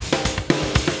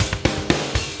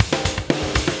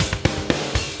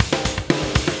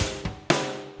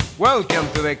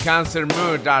Welcome to the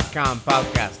ConcertMood.com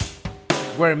podcast,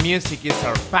 where music is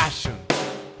our passion,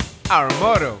 our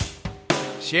motto,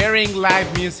 sharing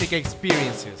live music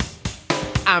experiences.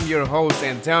 I'm your host,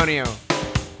 Antonio.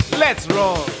 Let's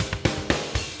roll!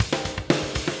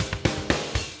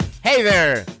 Hey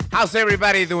there! How's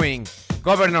everybody doing?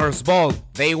 Governor's Ball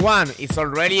Day 1 is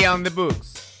already on the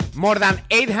books. More than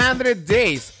 800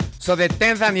 days, so the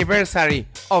 10th anniversary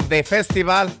of the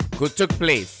festival could took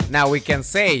place. Now we can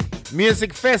say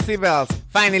music festivals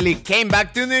finally came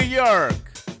back to New York.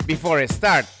 Before I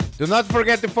start, do not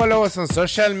forget to follow us on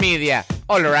social media,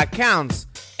 all our accounts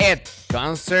at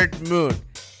Concert Mood,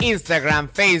 Instagram,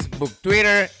 Facebook,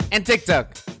 Twitter, and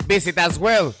TikTok. Visit as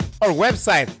well our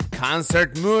website,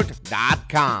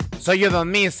 ConcertMood.com, so you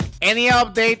don't miss any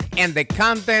update and the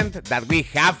content that we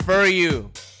have for you.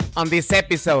 On this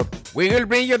episode, we will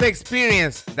bring you the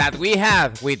experience that we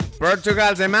had with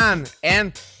Portugal The Man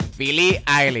and Billie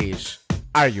Eilish.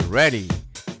 Are you ready?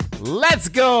 Let's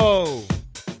go!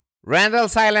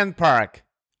 Randall's Island Park.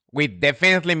 We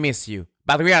definitely miss you,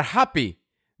 but we are happy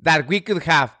that we could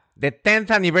have the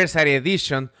 10th anniversary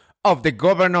edition of the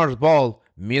Governor's Ball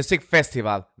Music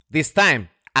Festival, this time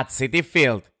at Citi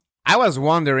Field. I was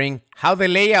wondering how the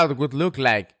layout would look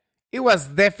like. It was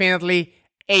definitely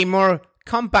a more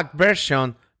compact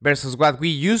version versus what we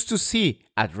used to see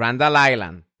at Randall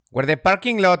Island, where the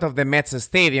parking lot of the Mets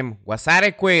Stadium was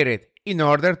adequated in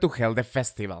order to hold the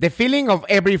festival. The feeling of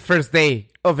every first day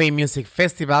of a music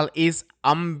festival is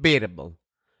unbeatable.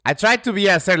 I tried to be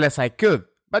as early as I could,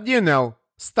 but you know,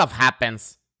 stuff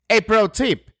happens. A pro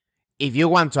tip: if you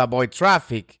want to avoid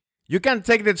traffic, you can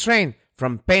take the train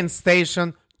from Penn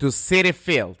Station to Citi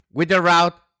Field with a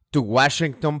route to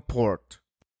Washington Port.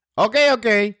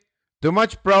 Okay. Too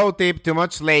much pro tip, too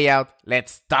much layout.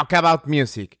 Let's talk about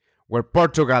music, where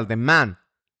Portugal The Man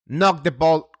knocked the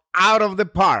ball out of the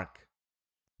park.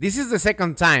 This is the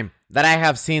second time that I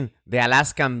have seen the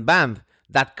Alaskan band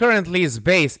that currently is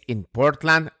based in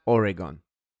Portland, Oregon.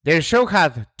 Their show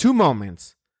had two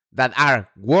moments that are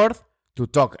worth to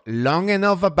talk long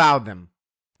enough about them.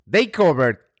 They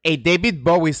covered a David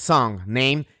Bowie song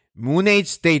named Moon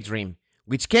Age Daydream,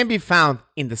 which can be found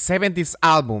in the 70s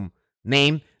album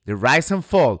named The Rise and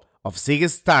Fall of Ziggy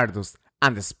Stardust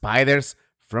and the Spiders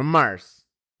from Mars.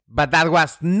 But that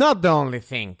was not the only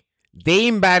thing. They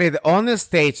invited on the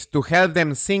stage to help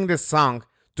them sing the song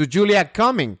to Julia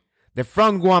Cumming, the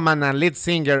frontwoman and lead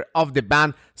singer of the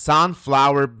band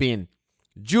Sunflower Bean.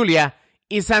 Julia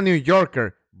is a New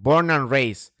Yorker, born and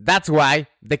raised. That's why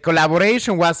the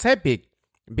collaboration was epic,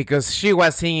 because she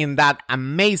was singing that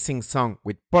amazing song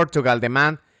with Portugal The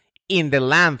Man in the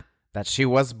land that she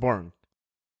was born.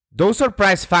 Those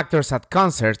surprise factors at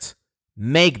concerts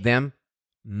make them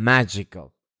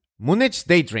magical. Moon Age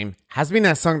Daydream has been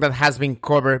a song that has been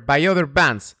covered by other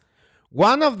bands.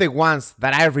 One of the ones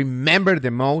that I remember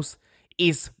the most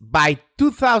is by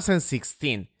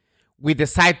 2016, with the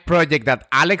side project that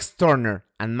Alex Turner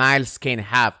and Miles Kane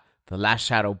have, The Last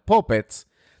Shadow Puppets.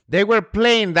 They were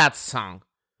playing that song,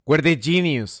 where the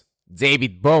genius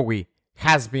David Bowie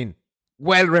has been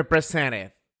well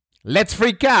represented. Let's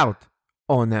freak out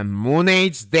on a Moon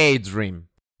Age Daydream.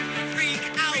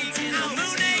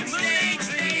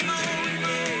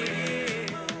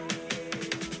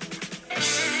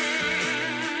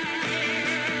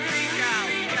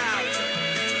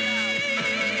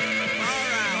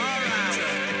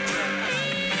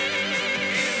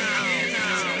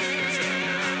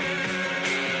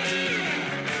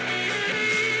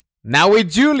 Now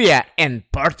with Julia and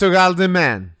Portugal The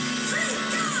Man.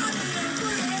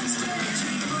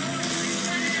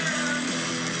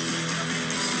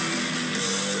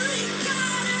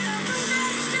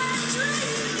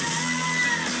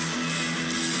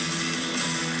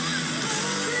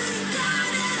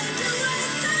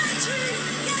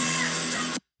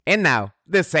 And now,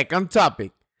 the second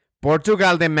topic.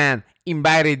 Portugal The Man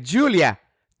invited Julia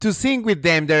to sing with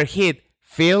them their hit,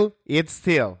 Feel It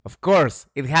Still. Of course,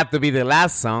 it had to be the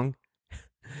last song.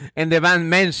 And the band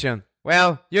mentioned,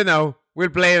 well, you know, we'll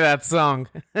play that song.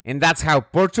 And that's how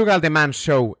Portugal The Man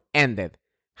show ended,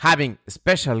 having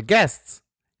special guests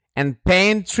and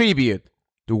paying tribute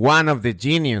to one of the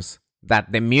geniuses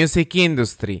that the music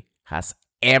industry has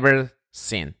ever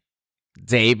seen,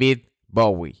 David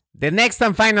Bowie. The next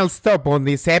and final stop on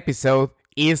this episode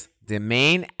is the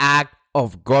main act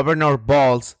of Governor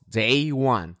Ball's Day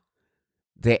 1.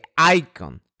 The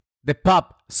icon, the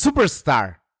pop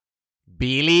superstar,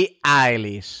 Billie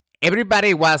Eilish.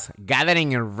 Everybody was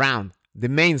gathering around the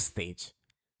main stage.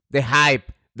 The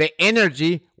hype, the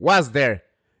energy was there.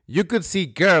 You could see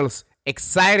girls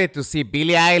excited to see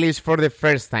Billie Eilish for the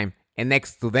first time, and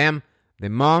next to them, the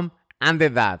mom and the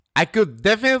dad. I could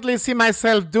definitely see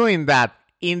myself doing that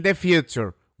in the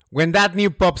future. When that new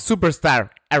pop superstar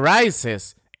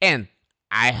arises and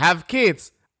I have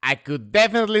kids, I could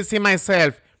definitely see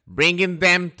myself bringing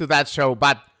them to that show.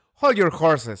 But hold your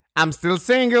horses. I'm still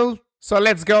single, so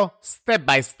let's go step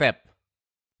by step.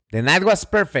 The night was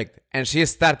perfect, and she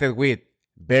started with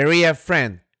Bury a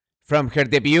Friend from her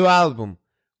debut album,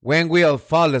 When We All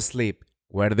Fall Asleep,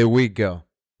 Where Do We Go?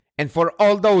 And for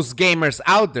all those gamers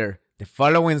out there, the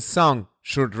following song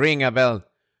should ring a bell.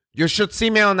 You Should See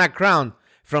Me on a Crown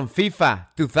from FIFA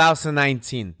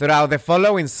 2019. Throughout the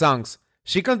following songs,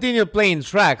 she continued playing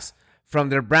tracks from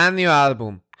their brand new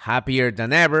album, Happier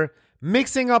Than Ever,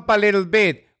 mixing up a little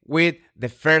bit with the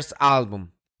first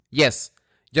album. Yes,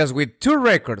 just with 2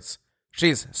 records,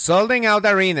 she's solding out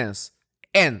arenas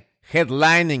and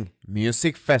headlining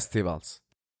music festivals.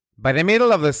 By the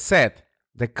middle of the set,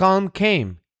 the calm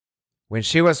came when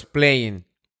she was playing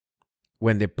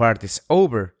When the Party's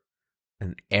Over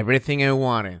and Everything I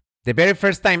Wanted. The very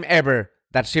first time ever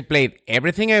that she played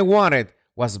Everything I Wanted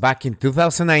was back in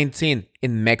 2019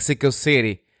 in Mexico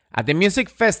City at the music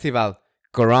festival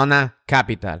Corona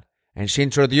Capital, and she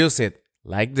introduced it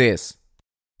like this.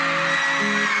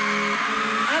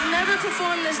 I've never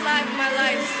performed this live in my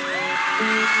life.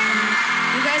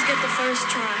 You guys get the first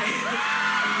try.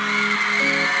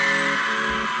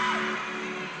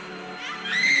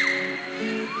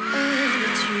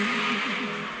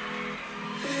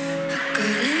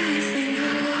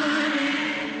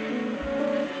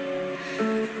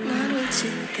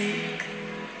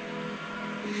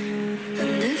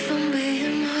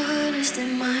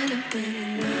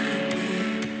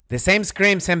 The same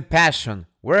screams and passion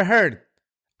were heard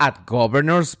at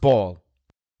Governor's Ball.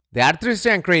 The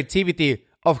artistry and creativity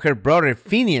of her brother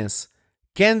Phineas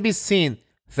can be seen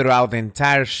throughout the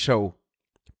entire show.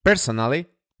 Personally,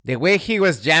 the way he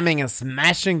was jamming and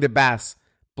smashing the bass,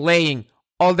 playing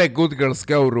All the Good Girls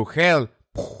Go to Hell,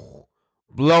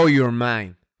 blow your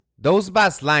mind. Those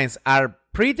bass lines are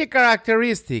pretty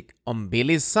characteristic on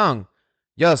Billy's song.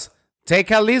 Just take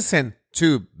a listen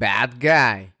to Bad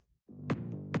Guy.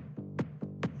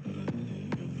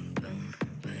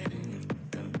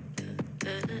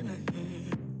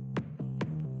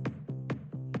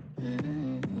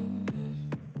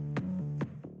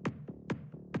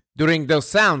 During those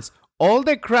sounds, all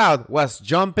the crowd was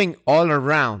jumping all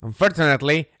around.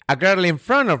 Unfortunately, a girl in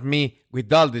front of me,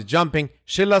 with all the jumping,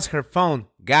 she lost her phone.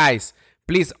 Guys,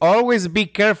 please always be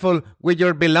careful with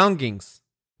your belongings.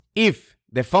 If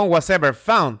the phone was ever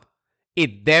found,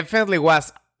 it definitely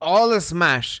was all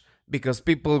smashed because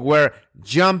people were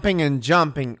jumping and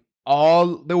jumping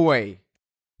all the way.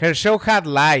 Her show had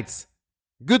lights,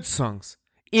 good songs.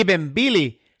 Even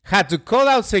Billy had to call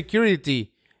out security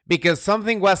because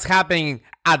something was happening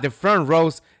at the front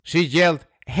rows. She yelled,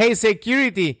 "Hey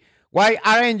security, why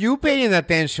aren't you paying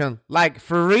attention? Like,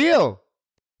 for real?"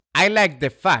 I like the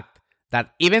fact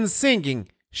that even singing,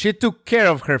 she took care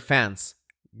of her fans.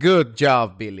 Good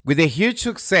job, Billy. With the huge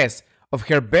success of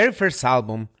her very first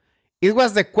album, it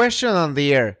was the question on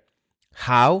the air: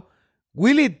 how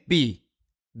will it be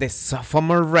the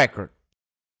sophomore record?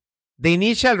 The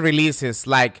initial releases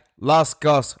like Lost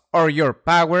Cause or Your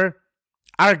Power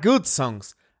are good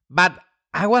songs, but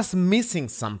I was missing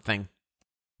something.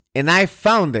 And I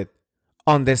found it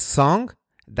on the song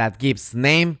that gives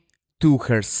name to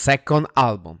her second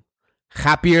album,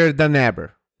 Happier Than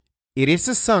Ever. It is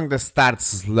a song that starts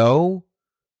slow,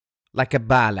 like a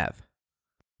ballad.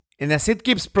 And as it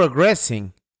keeps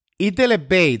progressing, it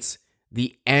elevates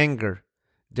the anger,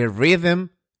 the rhythm,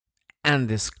 and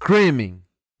the screaming.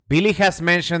 Billy has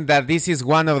mentioned that this is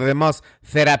one of the most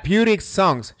therapeutic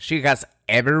songs she has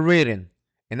ever written.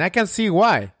 And I can see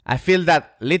why. I feel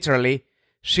that literally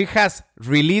she has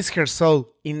released her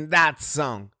soul in that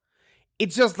song.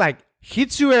 It just like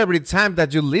hits you every time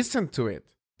that you listen to it.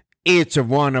 Each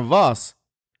one of us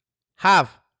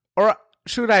have, or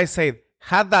should I say,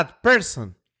 had that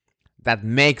person that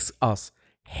makes us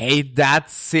hate that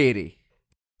city.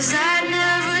 I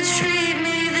never treat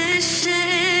me this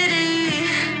shitty.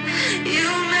 You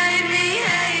made me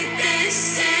hate this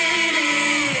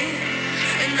city.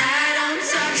 And I don't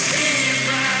talk shit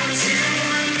about you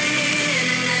and me.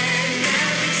 And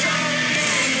never told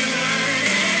anyone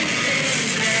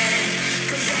anything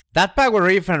bad. That power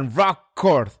riff and rock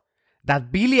chord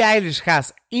that Billie Eilish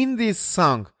has in this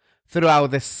song throughout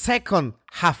the second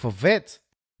half of it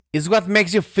is what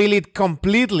makes you feel it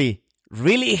completely,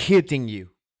 really hitting you,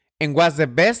 and was the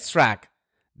best track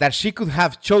that she could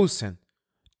have chosen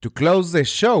to close the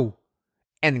show,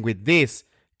 and with this,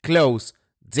 close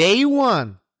day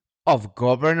one of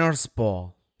Governor's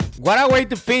Ball. What a way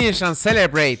to finish and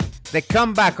celebrate the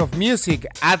comeback of music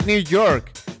at New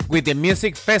York with the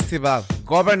music festival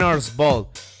Governor's Ball,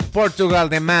 Portugal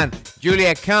the Man,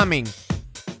 Julia Cumming,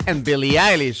 and Billie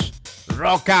Eilish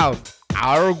rock out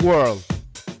our world.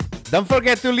 Don't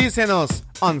forget to listen us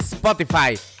on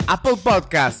Spotify, Apple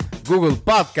Podcasts, Google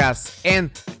Podcasts, and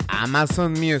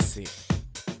Amazon Music.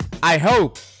 I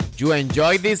hope you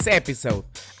enjoyed this episode.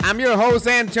 I'm your host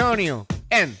Antonio,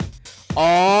 and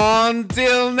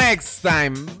until next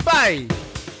time, bye!